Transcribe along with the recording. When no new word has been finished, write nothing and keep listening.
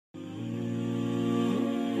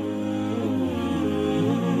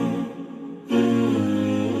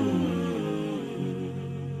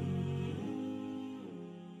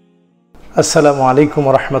আসসালামু আলাইকুম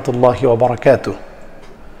রহমতুল্লাহি ওবরাকাতুহ।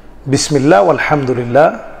 বিসমিল্লাহ আলহামদুলিল্লাহ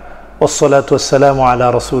ওয়াসসালাতু ওয়াসসালামু আলা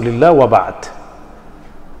রাসূলিল্লাহ ওয়া বা'দ।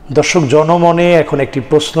 দর্শক, জনমনে এখন একটি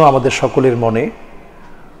প্রশ্ন আমাদের সকলের মনে,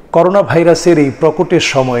 করোনা ভাইরাসের এই প্রকটের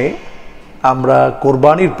সময়ে আমরা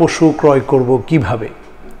কোরবানির পশু ক্রয় করব কিভাবে?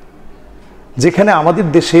 যেখানে আমাদের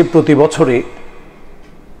দেশে প্রতি বছরে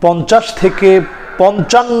 50 থেকে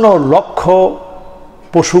 55 লক্ষ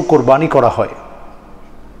পশু কোরবানি করা হয়।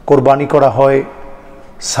 কোরবানি করা হয়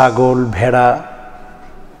ছাগল, ভেড়া,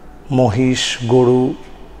 মহিষ, গরু,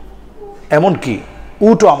 এমনকি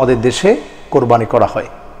উটও আমাদের দেশে কোরবানি করা হয়।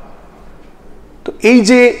 তো এই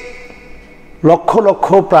যে লক্ষ লক্ষ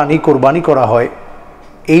প্রাণী কোরবানি করা হয়,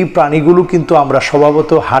 এই প্রাণীগুলো কিন্তু আমরা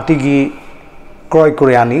স্বভাবত হাটে গিয়ে ক্রয়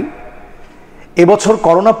করে আনি। এবছর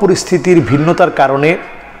করোনা পরিস্থিতির ভিন্নতার কারণে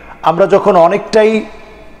আমরা যখন অনেকটাই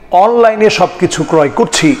অনলাইনে সব কিছু ক্রয়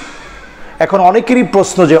করছি, এখন অনেকেরই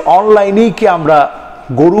প্রশ্ন যে অনলাইনেই কি আমরা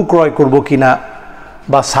গরু ক্রয় করব কিনা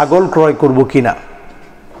বা ছাগল ক্রয় করব কিনা।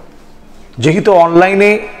 যেহেতু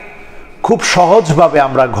অনলাইনে খুব সহজভাবে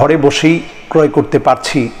আমরা ঘরে বসেই ক্রয় করতে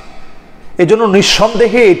পারছি, এজন্য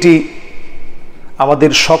নিঃসন্দেহে এটি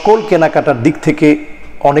আমাদের সকল কেনাকাটার দিক থেকে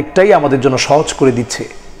অনেকটাই আমাদের জন্য সহজ করে দিচ্ছে।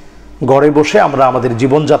 ঘরে বসে আমরা আমাদের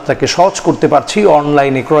জীবনযাত্রাকে সহজ করতে পারছি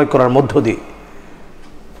অনলাইনে ক্রয় করার মধ্য দিয়ে।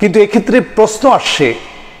 কিন্তু এক্ষেত্রে প্রশ্ন আসছে,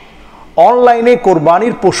 অনলাইনে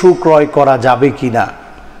কোরবানির পশু ক্রয় করা যাবে কি না?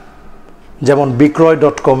 যেমন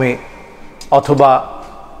বিক্রয়.com-এ অথবা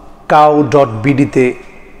cow.bd-তে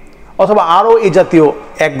অথবা আরও এই জাতীয়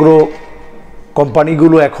অ্যাগ্রো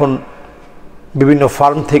কোম্পানিগুলো এখন বিভিন্ন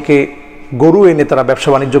ফার্ম থেকে গরু এনে তারা ব্যবসা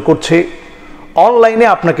বাণিজ্য করছে, অনলাইনে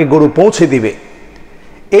আপনাকে গরু পৌঁছে দিবে।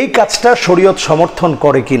 এই কাজটা শরীয়ত সমর্থন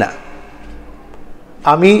করে কিনা?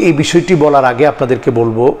 আমি এই বিষয়টি বলার আগে আপনাদেরকে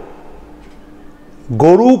বলবো,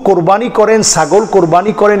 গরু কোরবানি করেন, ছাগল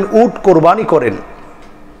কোরবানি করেন, উট কোরবানি করেন,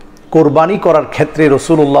 কোরবানি করার ক্ষেত্রে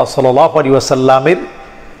রাসূলুল্লাহ সাল্লাল্লাহু আলাইহি ওয়াসাল্লামের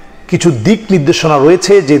কিছু দিক নির্দেশনা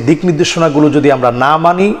রয়েছে, যে দিক নির্দেশনাগুলো যদি আমরা না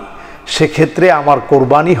মানি সেক্ষেত্রে আমার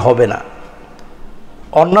কোরবানি হবে না।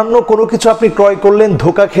 অন্যান্য কোনো কিছু আপনি ক্রয় করলেন,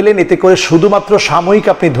 ধোঁকা খেলেন, এতে করে শুধুমাত্র সাময়িক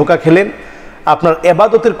আপনি ধোঁকা খেলেন, আপনার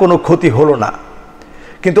ইবাদতের কোনো ক্ষতি হলো না।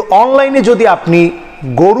 কিন্তু অনলাইনে যদি আপনি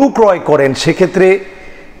গরু ক্রয় করেন, সেক্ষেত্রে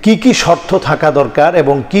কি কি শর্ত থাকা দরকার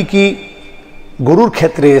এবং কি কি গরুর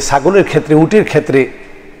ক্ষেত্রে, ছাগলের ক্ষেত্রে, উটের ক্ষেত্রে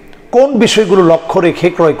কোন বিষয়গুলো লক্ষ্য রেখে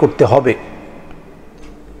ক্রয় করতে হবে।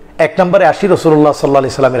 এক নম্বরে আসি রাসূলুল্লাহ সাল্লাল্লাহু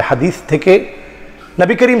আলাইহি ওয়াসাল্লামের হাদিস থেকে।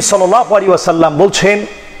 নবী করিম সাল্লাল্লাহু আলাইহি ওয়াসাল্লাম বলছেন,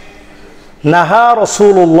 নাহা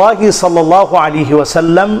রাসূলুল্লাহ সাল্লাল্লাহু আলাইহি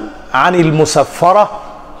ওয়াসাল্লাম আনিল মুসাফফারাহ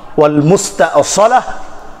ওয়াল মুস্তাআসালাহ।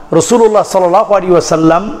 রাসূলুল্লাহ সাল্লাল্লাহু আলাইহি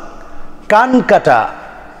ওয়াসাল্লাম কান কাটা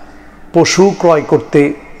পশু ক্রয় করতে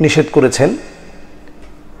নিষেধ করেছেন।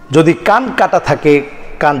 যদি কান কাটা থাকে,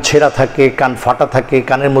 কান ছেঁড়া থাকে, কান ফাটা থাকে,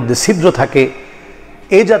 কানের মধ্যে ছিদ্র থাকে,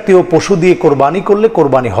 এই জাতীয় পশু দিয়ে কোরবানি করলে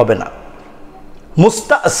কোরবানি হবে না।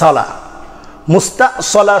 মুস্তাআসালা,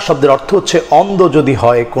 মুস্তাআসালা শব্দের অর্থ হচ্ছে অন্ধ যদি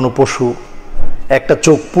হয় কোনো পশু, একটা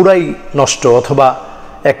চোখ পুরাই নষ্ট অথবা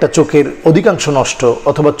একটা চোখের অধিকাংশ নষ্ট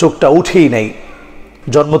অথবা চোখটা উঠেই নেই,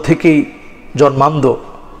 জন্ম থেকেই জন্মান্ধ,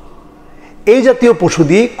 এই জাতীয় পশু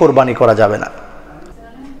দিয়ে কোরবানি করা যাবে না।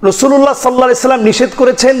 রাসূলুল্লাহ সাল্লাল্লাহু আলাইহি ওয়াসাল্লাম নিষেধ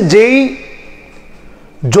করেছেন, যেই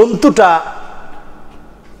জন্তুটা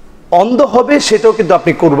অন্ধ হবে সেটাও কিন্তু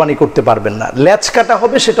আপনি কোরবানি করতে পারবেন না, লেজ কাটা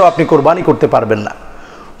হবে সেটাও আপনি কোরবানি করতে পারবেন না।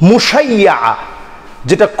 মুশাইয়া,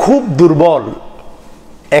 যেটা খুব দুর্বল,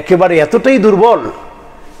 একেবারে এতটাই দুর্বল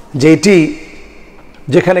যে এটি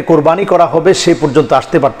যেখানে কোরবানি করা হবে সে পর্যন্ত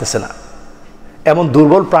আসতে পারতেছে না, এমন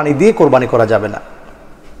দুর্বল প্রাণী দিয়ে কোরবানি করা যাবে না।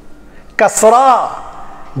 কাসরা,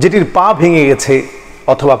 যেটির পা ভেঙে গেছে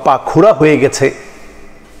অথবা পা খুঁড়া হয়ে গেছে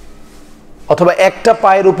অথবা একটা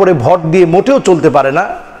পায়ের উপরে ভর দিয়ে মোটেও চলতে পারে না,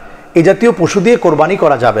 এই জাতীয় পশু দিয়ে কোরবানি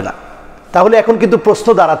করা যাবে না। তাহলে এখন কিন্তু প্রশ্ন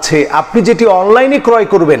দাঁড়াচ্ছে, আপনি যেটি অনলাইনে ক্রয়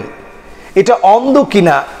করবেন এটা অন্ধ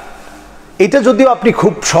কিনা, এটা যদিও আপনি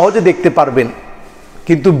খুব সহজে দেখতে পারবেন,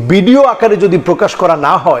 কিন্তু ভিডিও আকারে যদি প্রকাশ করা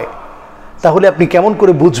না হয় তাহলে আপনি কেমন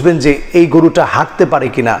করে বুঝবেন যে এই গরুটা হাঁটতে পারে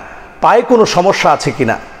কিনা, পায়ে কোনো সমস্যা আছে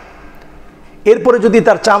কিনা। এরপরে যদি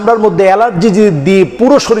তার চামড়ার মধ্যে অ্যালার্জি দিয়ে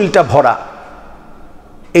পুরো শরীরটা ভরা,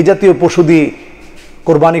 এই জাতীয় পশু দিয়ে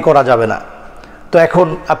কোরবানি করা যাবে না। তো এখন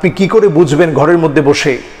আপনি কি করে বুঝবেন ঘরের মধ্যে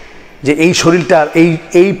বসে যে এই শরীরটার,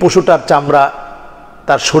 এই পশুটার চামড়া,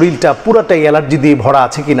 তার শরীরটা পুরাটাই অ্যালার্জি দিয়ে ভরা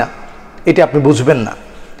আছে কিনা? এটা আপনি বুঝবেন না।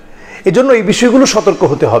 এজন্য এই বিষয়গুলো সতর্ক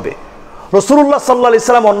হতে হবে। রাসূলুল্লাহ সাল্লাল্লাহু আলাইহি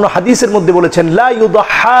ওয়াসাল্লাম অন্য হাদিসের মধ্যে বলেছেন, লা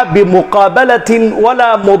ইউদাহা বিমুকাবালাতিন ওয়ালা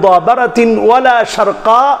মুদাবারাতিন ওয়ালা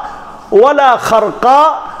শারকা ওয়ালা খারকা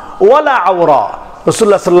ওয়ালা আওরা।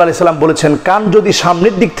 রাসূলুল্লাহ সাল্লাল্লাহু আলাইহি ওয়াসাল্লাম বলেছেন, কান যদি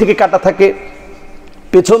সামনের দিক থেকে কাটা থাকে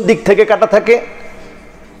পেছন দিক থেকে কাটা থাকে,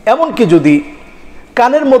 এমনকি যদি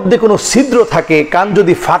কানের মধ্যে কোনো ছিদ্র থাকে, কান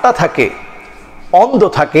যদি ফাটা থাকে, অন্ধ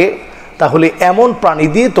থাকে, তাহলে এমন প্রাণী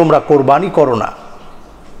দিয়ে তোমরা কোরবানি করো না।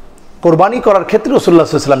 কোরবানি করার ক্ষেত্রে রাসূলুল্লাহ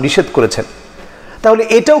সাল্লাল্লাহু আলাইহি ওয়াসাল্লাম নিষেধ করেছেন। তাহলে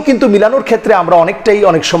এটাও কিন্তু মিলানোর ক্ষেত্রে আমরা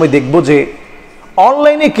অনেক সময় দেখব যে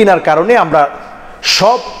অনলাইনে কেনার কারণে আমরা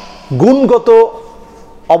সব গুণগত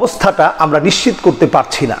অবস্থাটা আমরা নিশ্চিত করতে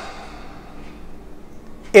পারছি না।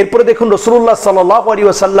 এরপরে দেখুন রাসূলুল্লাহ সাল্লাল্লাহু আলাইহি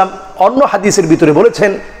ওয়াসাল্লাম অন্য হাদিসের ভিতরে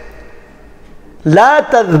বলেছেন, লা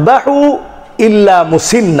তাযবাহু ইল্লা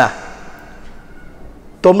মুসিন্না,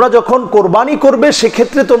 তোমরা যখন কোরবানি করবে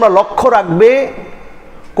সেক্ষেত্রে তোমরা লক্ষ্য রাখবে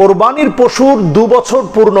কোরবানির পশুর 2 বছর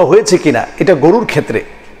পূর্ণ হয়েছে কিনা, এটা গরুর ক্ষেত্রে।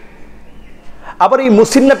 আবার এই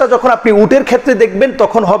মুসিন্নাটা যখন আপনি উটের ক্ষেত্রে দেখবেন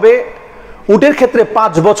তখন হবে উটের ক্ষেত্রে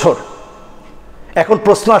 5 বছর। এখন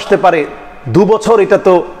প্রশ্ন আসতে পারে 2 বছর, এটা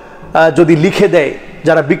তো যদি লিখে দেয়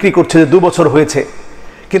যারা বিক্রি করছে যে 2 বছর হয়েছে,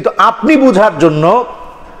 কিন্তু আপনি বোঝার জন্য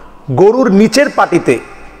গরুর নিচের পাটিতে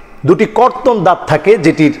 2টি কর্তন দাঁত থাকে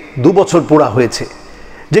যেটির 2 বছর পুরা হয়েছে,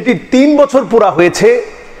 যেটির 3 বছর পুরা হয়েছে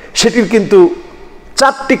সেটির কিন্তু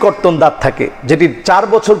 4টি কর্তন দাঁত থাকে, যেটির 4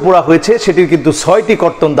 বছর পুরা হয়েছে সেটির কিন্তু 6টি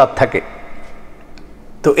কর্তন দাঁত থাকে।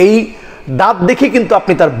 তো এই দাঁত দেখে কিন্তু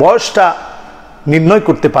আপনি তার বয়সটা নির্ণয়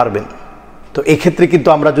করতে পারবেন। তো এক্ষেত্রে কিন্তু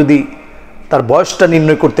আমরা যদি তার বয়সটা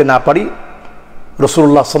নির্ণয় করতে না পারি,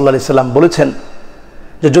 রাসূলুল্লাহ সাল্লাল্লাহু আলাইহি সাল্লাম বলেছেন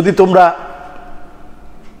যে যদি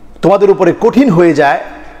তোমাদের উপরে কঠিন হয়ে যায়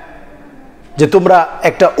যে তোমরা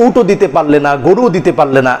একটা উটও দিতে পারলে না, গরুও দিতে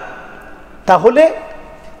পারলে না, তাহলে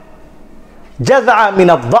জাযআ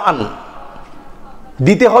মিনাদ দান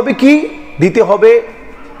দিতে হবে। কি দিতে হবে?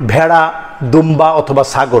 ভেড়া, দুম্বা অথবা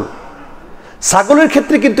ছাগল। ছাগলের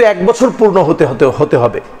ক্ষেত্রে কিন্তু 1 বছর পূর্ণ হতে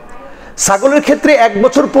হবে। ছাগলের ক্ষেত্রে 1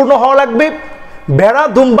 বছর পূর্ণ হওয়া লাগবে। ভেড়া,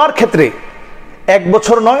 দুম্বার ক্ষেত্রে 1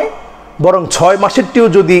 বছর নয়, বরং 6 মাসেরটিও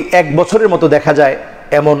যদি 1 বছরের মতো দেখা যায়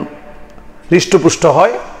এমন হৃষ্টপুষ্ট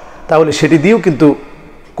হয়, তাহলে সেটি দিয়েও কিন্তু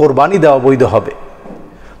কোরবানি দেওয়া বৈধ হবে।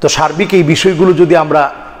 তো সার্বিক এই বিষয়গুলো যদি আমরা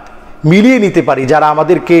মিলিয়ে নিতে পারি, যারা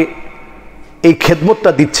আমাদেরকে এই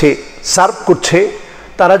খেদমতটা দিচ্ছে, সার্ভ করছে,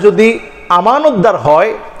 তারা যদি আমানতদার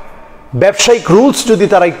হয়, ব্যবসায়িক রুলস যদি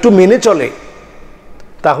তারা একটু মেনে চলে,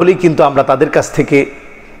 তাহলেই কিন্তু আমরা তাদের কাছ থেকে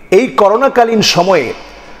এই করোনাকালীন সময়ে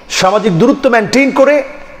সামাজিক দূরত্ব মেনটেন করে,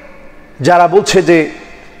 যারা বলছে যে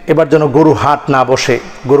এবার যেন গরু হাট না বসে,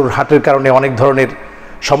 গরুর হাটের কারণে অনেক ধরনের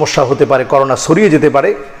সমস্যা হতে পারে, করোনা ছড়িয়ে যেতে পারে,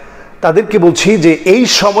 তাদেরকে বলছি যে এই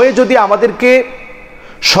সময়ে যদি আমাদেরকে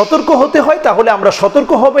সতর্ক হতে হয় তাহলে আমরা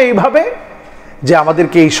সতর্ক হব এইভাবে যে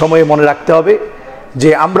আমাদেরকে এই সময়ে মনে রাখতে হবে যে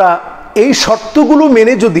আমরা এই শর্তগুলো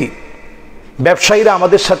মেনে যদি ব্যবসায়ীরা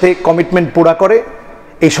আমাদের সাথে কমিটমেন্ট পুরা করে,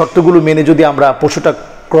 এই শর্তগুলো মেনে যদি আমরা পশুটা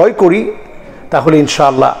ক্রয় করি, তাহলে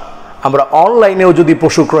ইনশাআল্লাহ আমরা অনলাইনেও যদি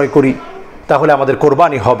পশু ক্রয় করি তাহলে আমাদের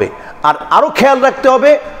কোরবানি হবে। আর আরও খেয়াল রাখতে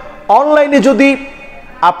হবে, অনলাইনে যদি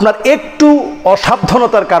আপনার একটু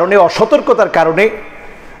অসাবধানতার কারণে, অসতর্কতার কারণে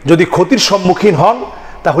যদি ক্ষতির সম্মুখীন হন,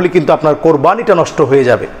 তাহলে কিন্তু আপনার কোরবানিটা নষ্ট হয়ে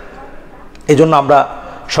যাবে। এজন্য আমরা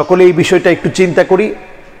সকলে এই বিষয়টা একটু চিন্তা করি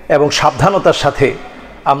এবং সাবধানতার সাথে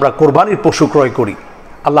আমরা কোরবানির পশু ক্রয় করি।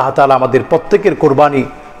 আল্লাহ তাআলা আমাদের প্রত্যেকের কোরবানি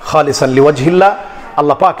খালিসান লিওয়াজহিল্লাহ,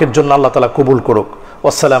 আল্লাহ পাকের জন্য আল্লাহ তাআলা কবুল করুক।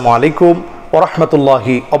 আসসালামু আলাইকুম ওয়া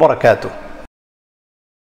রাহমাতুল্লাহি ওয়া বারাকাতুহু।